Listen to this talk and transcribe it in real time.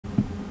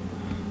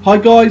Hi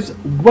guys,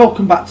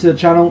 welcome back to the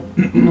channel.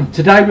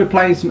 Today we're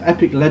playing some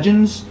Epic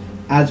Legends,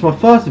 and it's my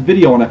first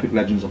video on Epic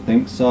Legends I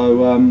think,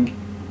 so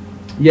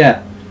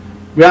yeah,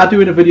 we are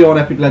doing a video on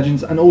Epic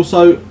Legends, and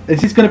also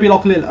this is going to be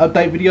like a little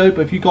update video,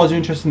 but if you guys are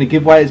interested in the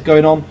giveaway that's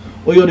going on,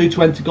 all you got to do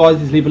to enter guys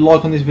is leave a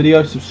like on this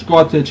video,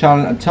 subscribe to the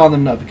channel and turn on the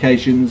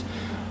notifications.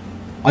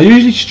 I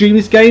usually stream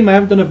this game, I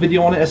haven't done a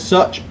video on it as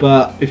such,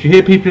 but if you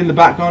hear people in the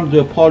background, I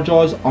do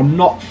apologise. I'm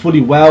not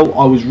fully well,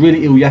 I was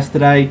really ill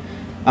yesterday.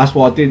 That's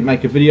why I didn't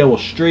make a video or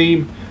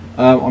stream.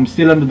 I'm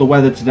still under the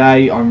weather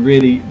today. I'm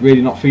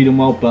really not feeling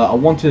well, but I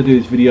wanted to do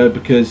this video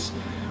because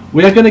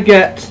we are going to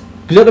get,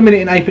 because at the minute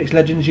in Apex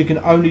Legends you can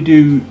only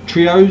do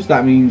trios.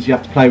 That means you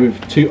have to play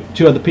with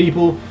two other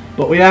people,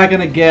 but we are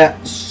going to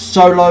get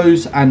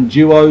solos and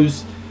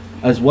duos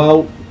as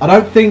well. I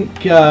don't think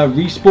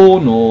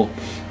Respawn or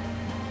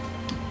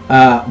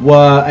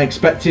were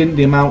expecting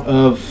the amount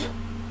of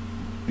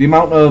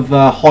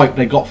hype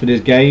they got for this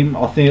game.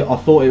 I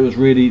thought it was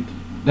really.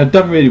 They've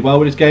done really well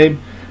with this game,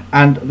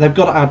 and they've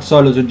got to add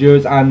solos and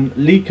duos, and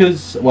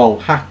leakers,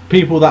 well,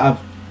 people that have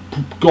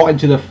got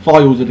into the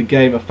files of the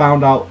game have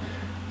found out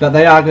that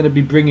they are going to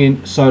be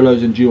bringing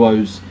solos and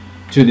duos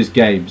to this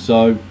game.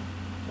 So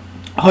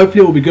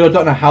hopefully it will be good. I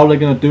don't know how they're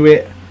going to do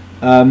it.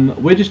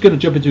 We're just going to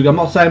jump into it. I'm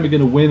not saying we're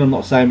going to win, I'm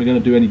not saying we're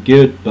going to do any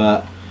good,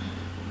 but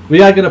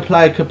we are going to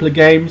play a couple of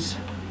games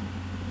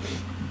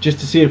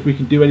just to see if we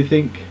can do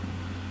anything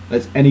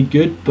that's any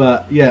good.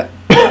 But yeah,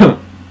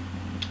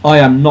 I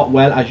am not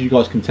well, as you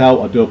guys can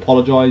tell. I do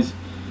apologise,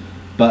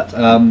 but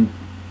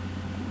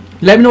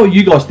let me know what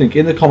you guys think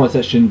in the comment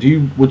section.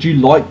 Would you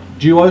like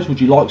duos?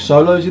 Would you like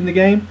solos in the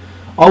game?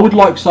 I would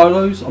like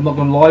solos. I'm not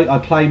gonna lie. I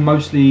play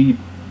mostly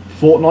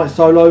Fortnite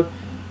solo,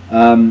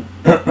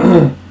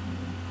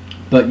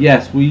 but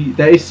yes,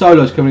 there is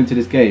solos coming into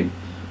this game,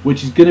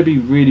 which is going to be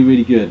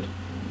really good.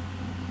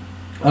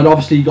 And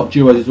obviously you got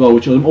duos as well,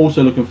 which I'm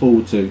also looking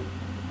forward to.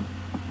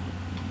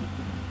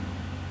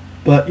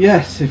 But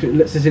yes, if it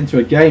lets us into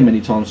a game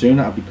anytime soon,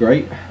 that would be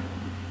great.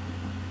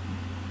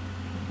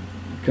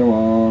 Come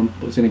on,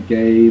 put us in a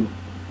game.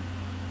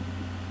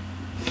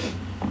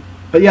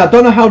 But yeah, I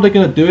don't know how they're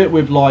going to do it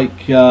with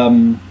like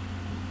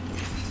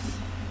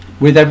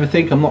with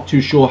everything. I'm not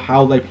too sure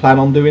how they plan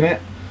on doing it.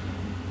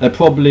 They'll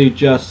probably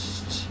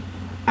just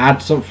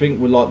add something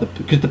with like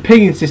because the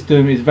pinging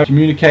system is very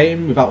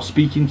communicating without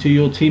speaking to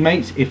your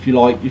teammates. If you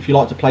like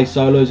to play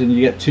solos and you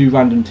get two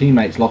random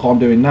teammates like I'm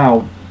doing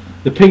now.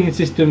 The pinging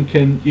system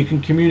you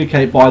can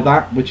communicate by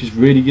that, which is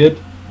really good.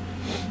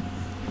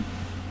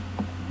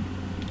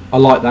 I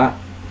like that.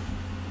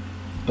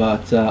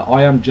 But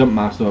I am Jump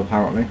Master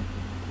apparently.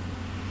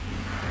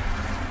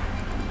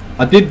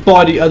 I did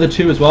buy the other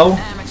two as well.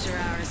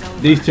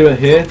 These two are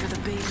here.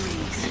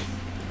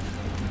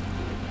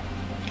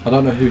 I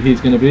don't know who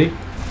he's going to be.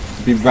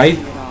 It'll be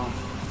Wraith.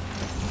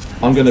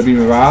 I'm going to be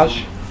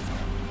Mirage.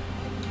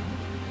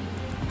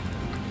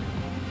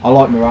 I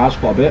like Mirage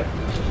quite a bit.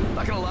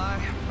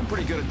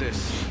 Good at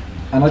this.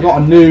 And I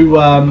got a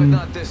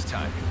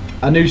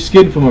new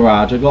skin for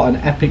Mirage. I got an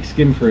epic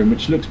skin for him,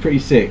 which looks pretty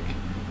sick.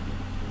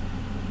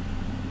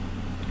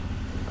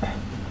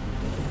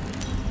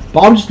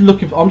 But I'm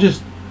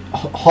just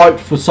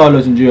hyped for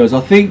solos and duos. I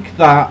think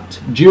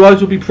that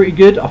duos will be pretty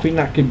good. I think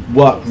that could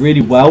work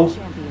really well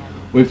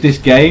with this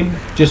game.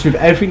 Just with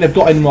everything they've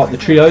got in like the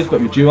trios,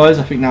 but with duos,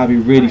 I think that would be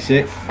really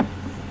sick.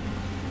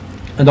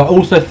 And I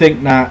also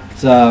think that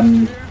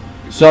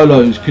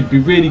solos could be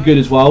really good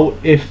as well.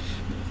 If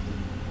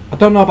I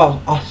don't know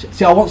about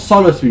see, I want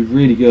solos to be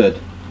really good.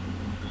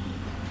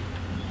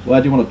 Where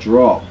do you want to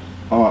drop?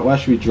 Alright, where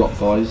should we drop,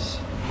 guys?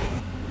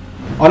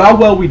 On how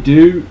well we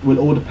do will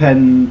all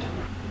depend.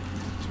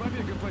 This might be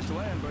a good place to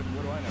land, but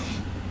what do I know?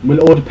 Will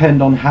all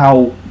depend on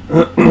how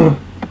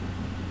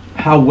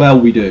how well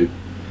we do.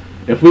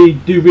 If we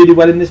do really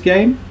well in this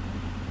game,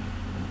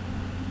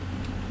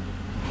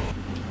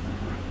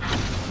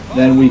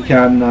 then we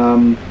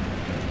can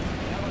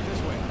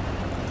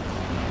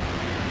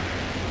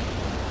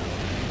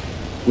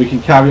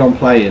carry on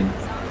playing.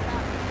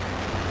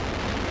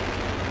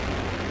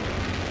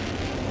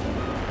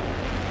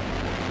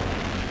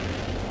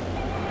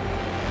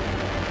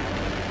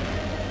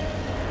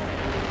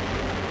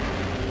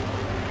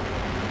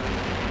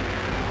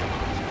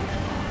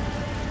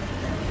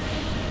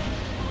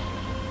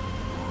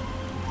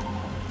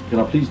 Can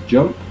I please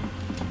jump?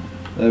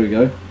 There we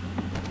go.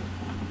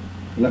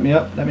 Let me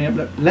up, let me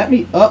up, let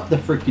me up the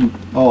freaking...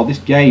 Oh, this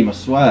game, I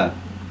swear.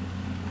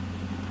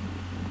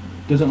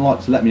 Doesn't like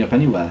to let me up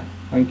anywhere.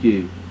 Thank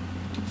you.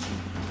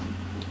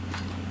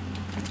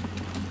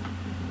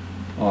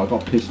 Oh, I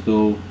got a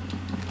pistol.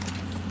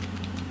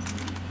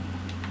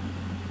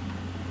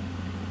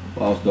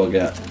 What else do I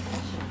get?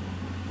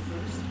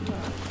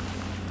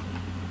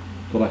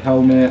 Got a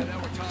helmet.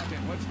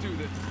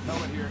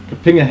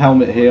 Could ping a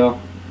helmet here.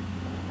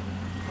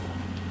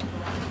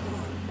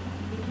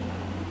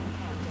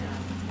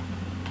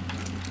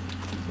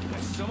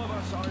 Some of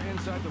us are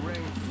inside the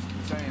ring,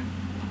 just saying.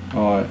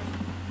 Alright.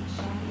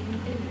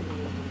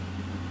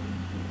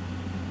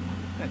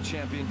 That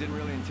champion didn't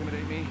really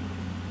intimidate me.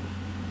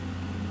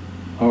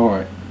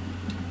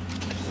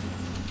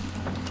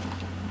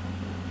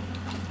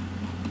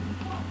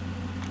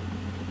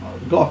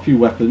 got a few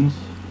weapons.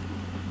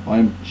 I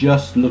am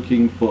just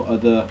looking for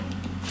other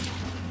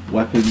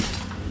weapons.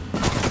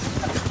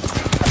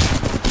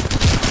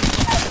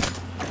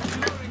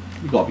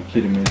 You gotta be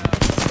kidding me.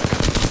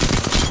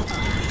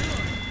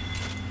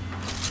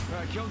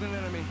 Killed an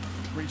enemy.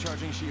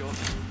 Recharging shield.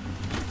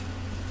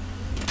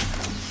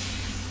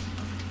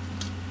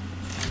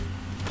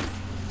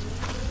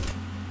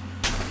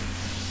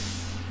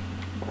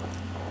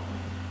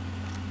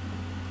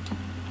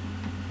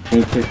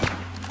 Okay.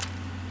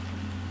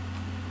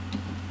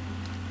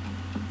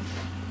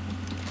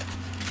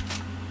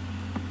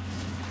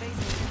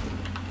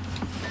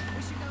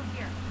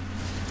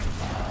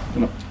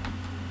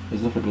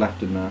 There's nothing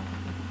left in there.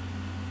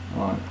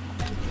 Alright.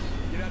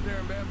 Get out there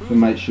and bamboo. To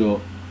make sure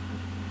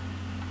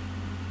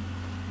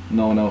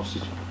no one else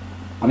is.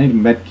 I need a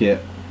med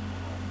kit.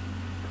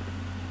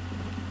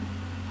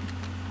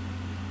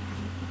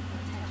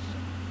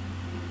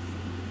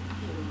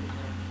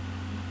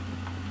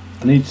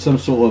 I need some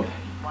sort of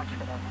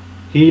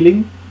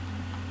healing.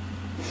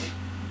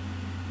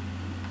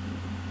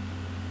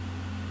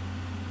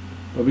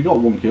 But we got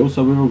one kill,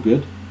 so we're all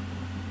good.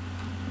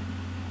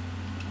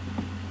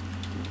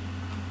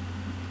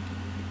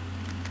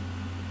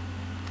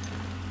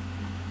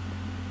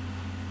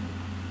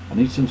 I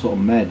need some sort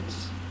of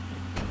meds.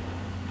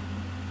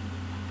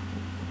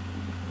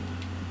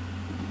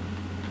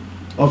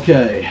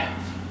 Okay.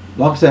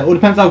 Like I said, it all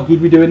depends how good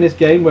we do in this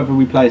game, whether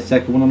we play a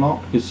second one or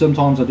not. Because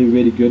sometimes I do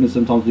really good and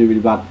sometimes I do really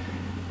bad.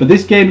 But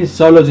this game in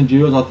solos and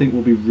duos I think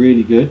will be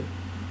really good.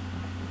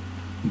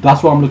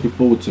 That's why I'm looking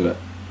forward to it.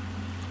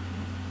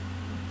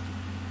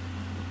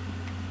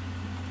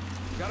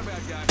 Got a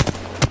bad guy.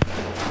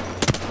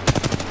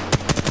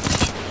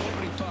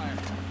 Opening fire.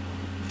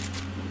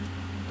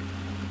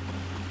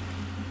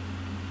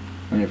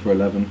 I'm here for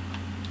 11.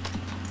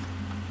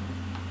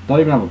 Don't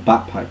even have a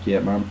backpack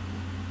yet, man.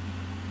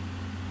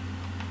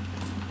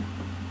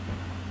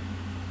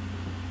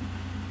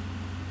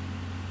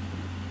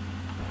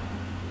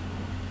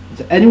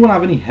 Does anyone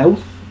have any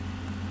health?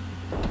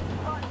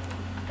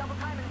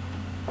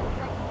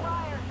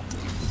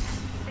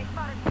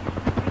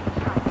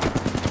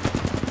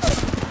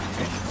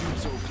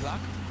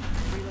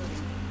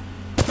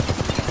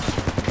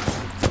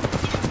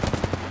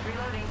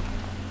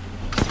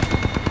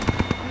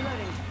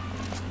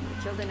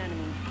 Killed an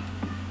enemy.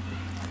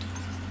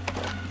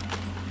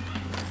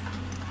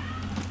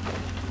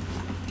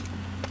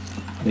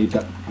 I need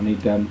that. I need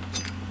them.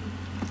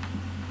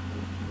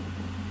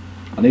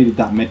 I needed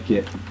that med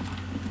kit. Getting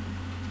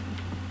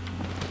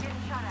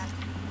shot at.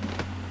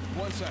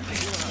 1 second.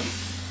 Healing up.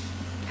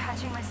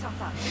 Patching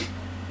myself up.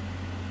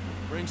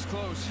 Ring's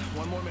close.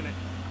 1 more minute.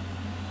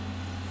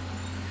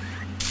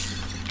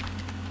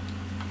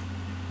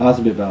 That's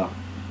a bit better.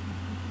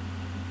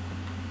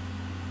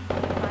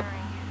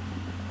 Firing.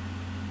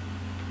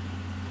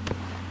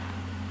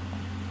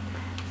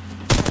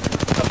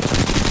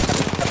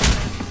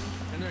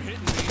 And they're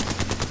hitting me.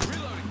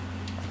 Reloading.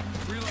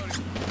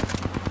 Reloading.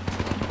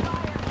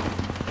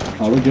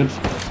 Oh, we're good.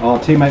 Oh, our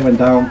teammate went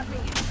down.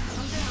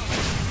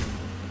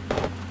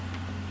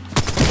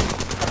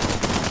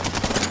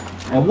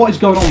 Oh, what is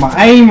going on with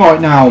my aim right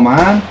now,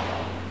 man? We're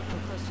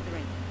close to the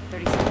ring.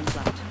 30 seconds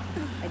left.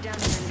 I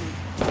downed an enemy.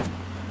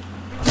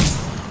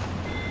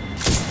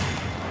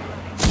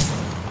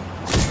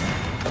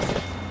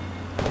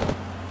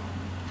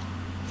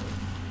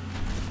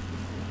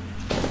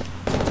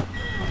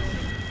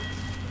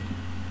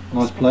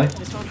 Nice play.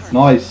 This won't hurt.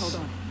 Nice.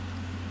 Hold on.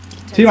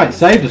 Teammate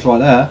saved us right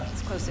there.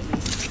 It's close at least.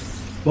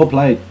 Well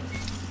played.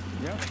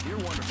 Yeah, you're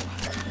wonderful.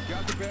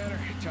 Got the banner.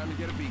 Time to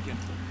get a beacon.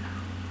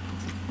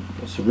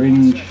 Got a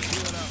syringe. Set.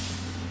 Healing up.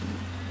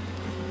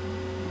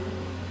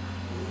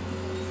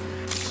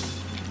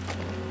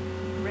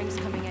 Ring's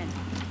coming in.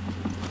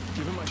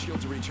 Give him my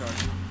shield to recharge.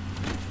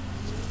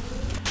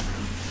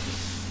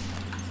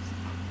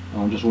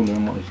 Oh, I'm just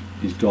wondering what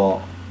he's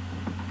got.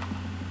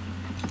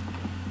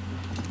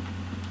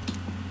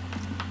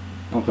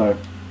 Okay.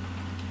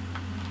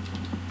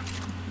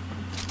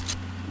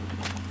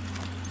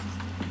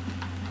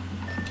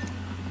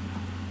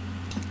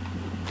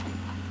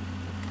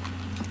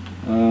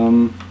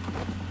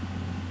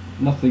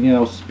 Nothing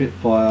else.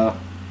 Spitfire.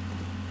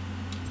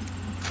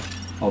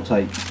 I'll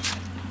take.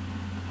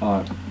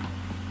 Alright.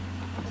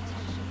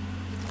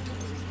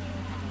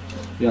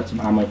 We had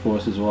some ammo for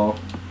us as well. The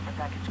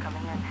package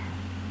coming in.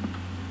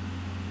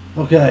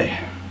 Okay.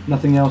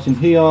 Nothing else in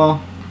here.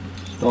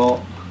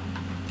 Stop.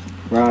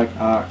 Rag,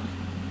 arc.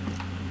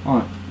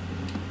 Alright.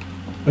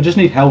 I just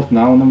need health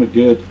now and then we're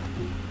good.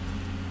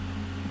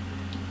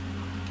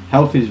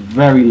 Health is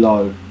very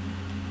low.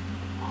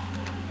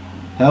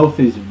 Health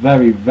is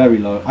very, very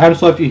low. I am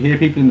sorry if you hear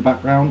people in the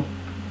background.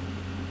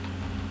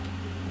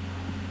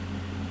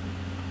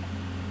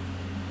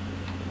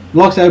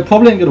 Like I said, I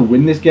probably ain't going to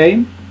win this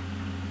game.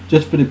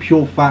 Just for the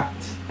pure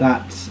fact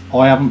that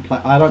I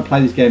don't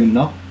play this game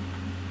enough.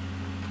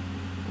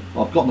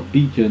 I've got the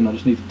beacon, I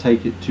just need to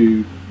take it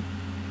to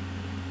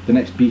the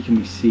next beacon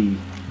we see.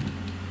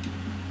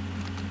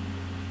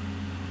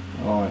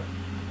 Alright.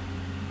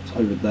 Let's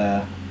over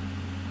there.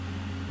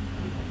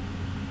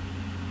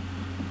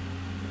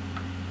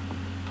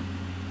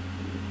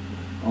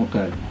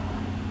 Okay.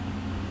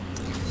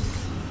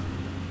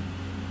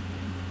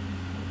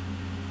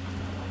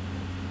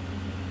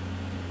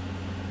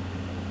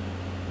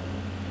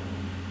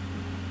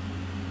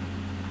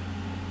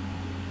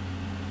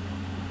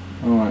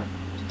 Alright,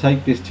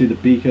 take this to the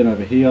beacon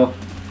over here.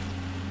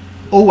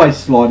 Always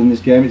slide in this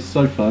game, it's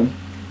so fun.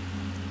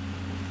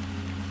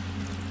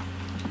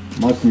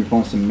 Might can we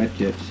find some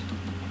medkits.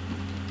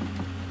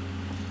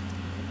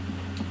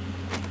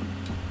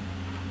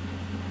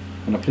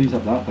 Can I please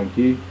have that, thank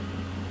you.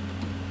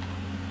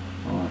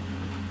 Alright.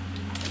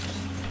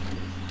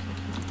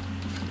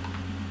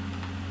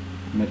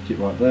 Medkit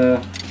right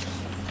there.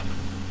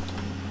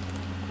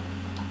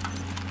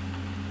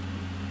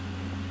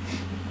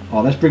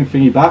 Oh, let's bring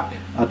Thingy back,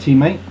 our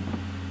teammate.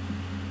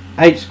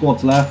 8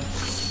 squads left.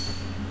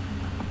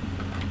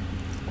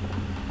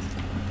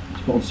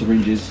 Let's put on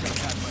syringes.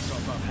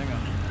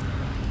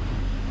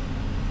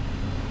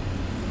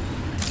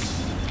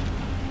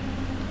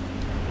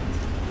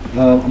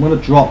 I'm going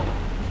to drop.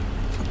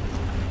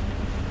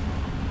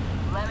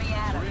 Let me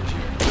at him.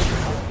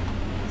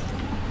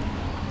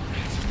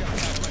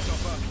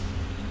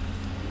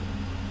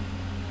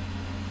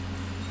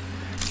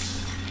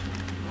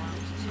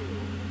 Round 2.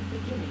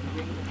 Beginning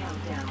ring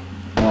countdown.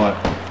 Alright.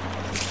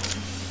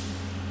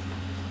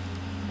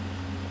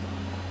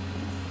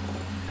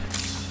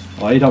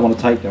 Oh, you don't want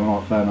to take them.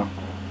 Alright, fair enough.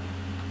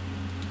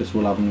 Guess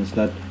we'll have them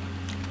instead.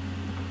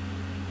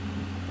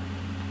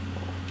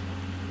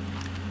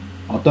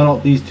 I don't know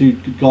what these two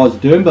guys are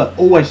doing, but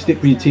always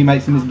stick with your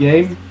teammates in this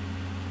game.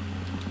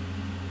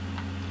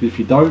 If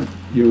you don't,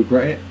 you'll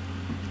regret it.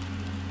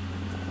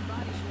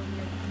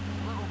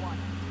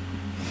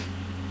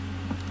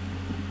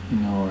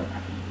 Alright.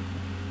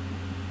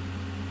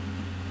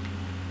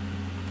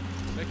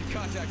 Making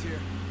contact here.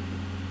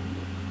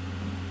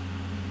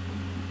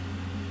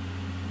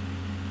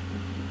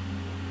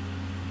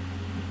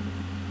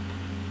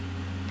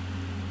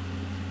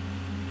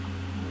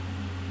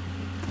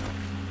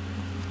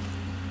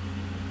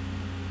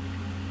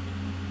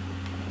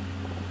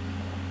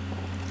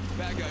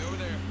 Bad guy over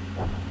there.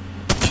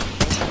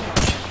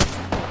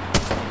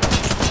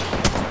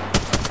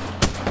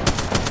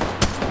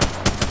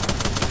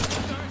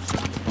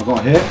 I got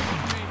a hit.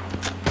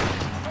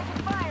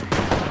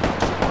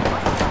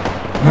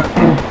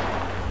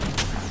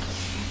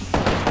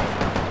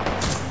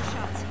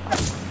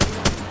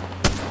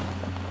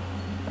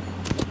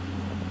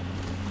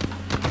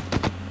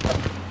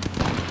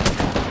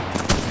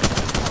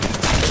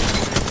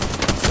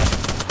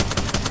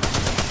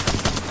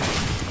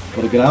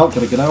 Gotta get out,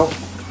 gotta get out.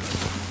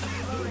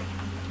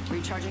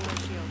 Recharging my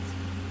shields.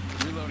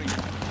 Reloading.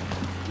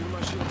 Giving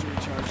my shield to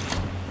recharge.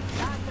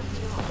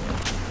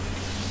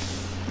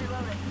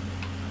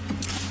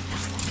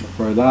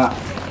 Throw that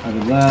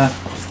over there.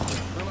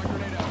 Throw my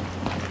grenade out.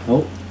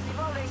 Oh,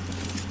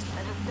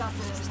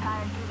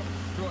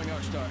 Throwing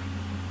Arcstar.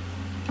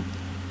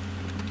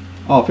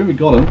 oh, I think we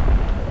got him.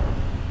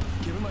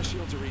 Giving my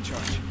shield to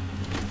recharge.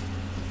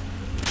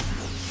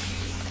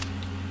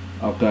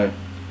 Okay.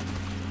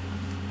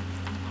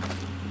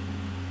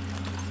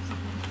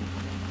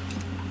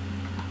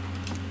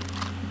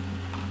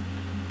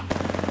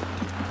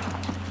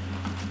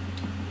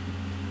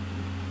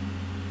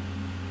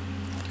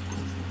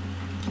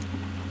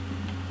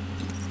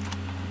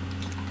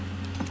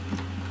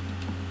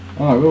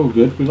 Alright, we're all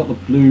good. We got the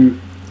blue.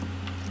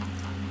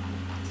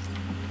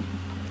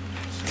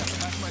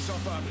 Patch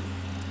myself up.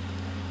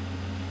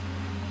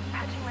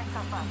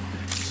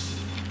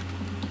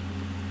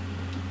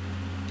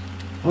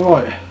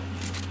 Alright.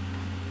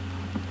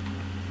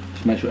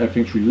 Just make sure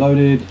everything's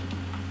reloaded.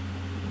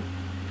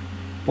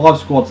 5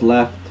 squads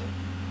left.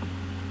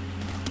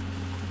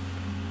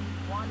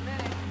 1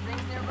 minute.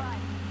 Rings nearby.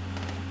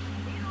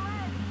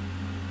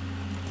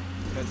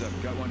 Heads up,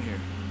 got one here.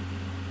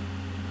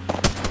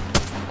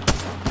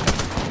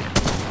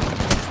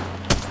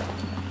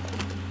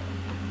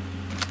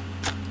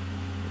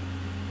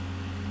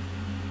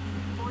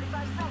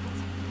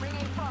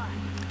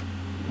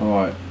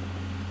 Alright.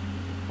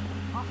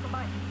 Off the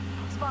mic.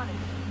 Spotted.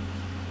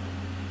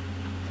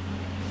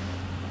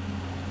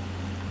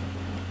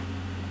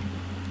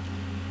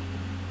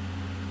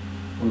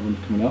 One of them's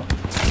coming up.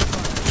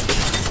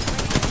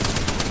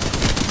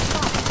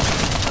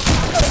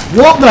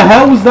 What the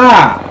hell was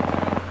that?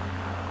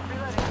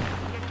 Reloading.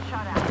 Getting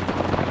shot at.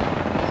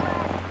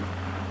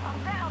 I'm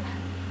down.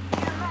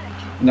 Need a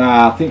medic.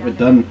 Nah, I think we're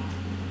done.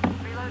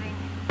 Reloading.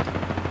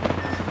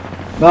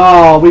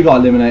 Oh, we got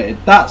eliminated.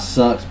 That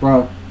sucks,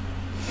 bro.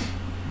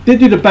 Did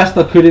do the best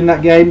I could in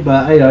that game,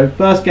 but you know,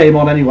 first game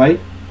on anyway.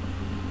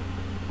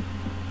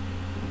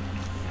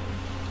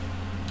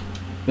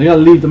 They're gonna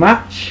leave the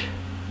match.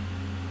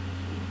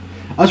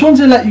 I just wanted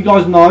to let you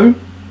guys know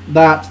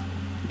that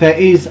there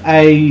is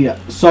a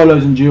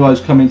solos and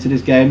duos coming to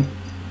this game.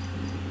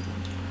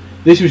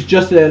 This was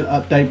just an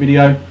update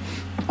video.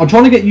 I'm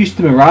trying to get used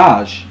to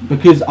Mirage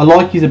because I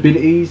like his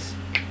abilities.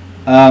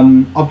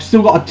 I've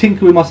still got to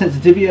tinker with my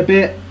sensitivity a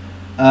bit.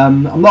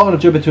 I'm not going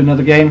to jump into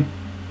another game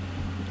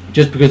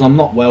just because I'm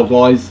not well,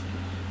 guys,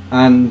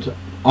 and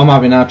I'm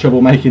having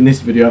trouble making this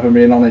video, if I'm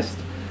being honest.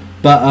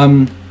 But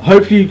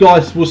hopefully you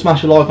guys will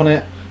smash a like on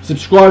it.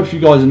 Subscribe if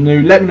you guys are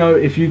new. Let me know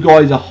if you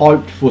guys are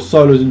hyped for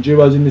solos and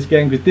duos in this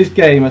game, because this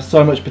game has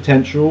so much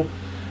potential.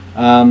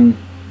 I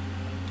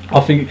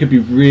think it could be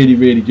really,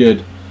 really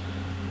good.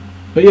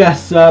 But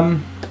yes,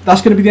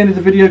 that's going to be the end of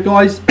the video,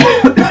 guys.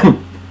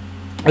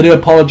 I do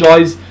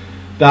apologise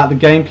that the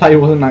gameplay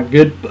wasn't that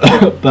good,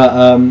 but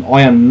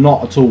I am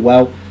not at all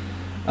well.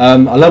 I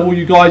love all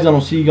you guys, and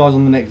I'll see you guys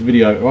on the next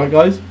video. Alright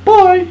guys, bye!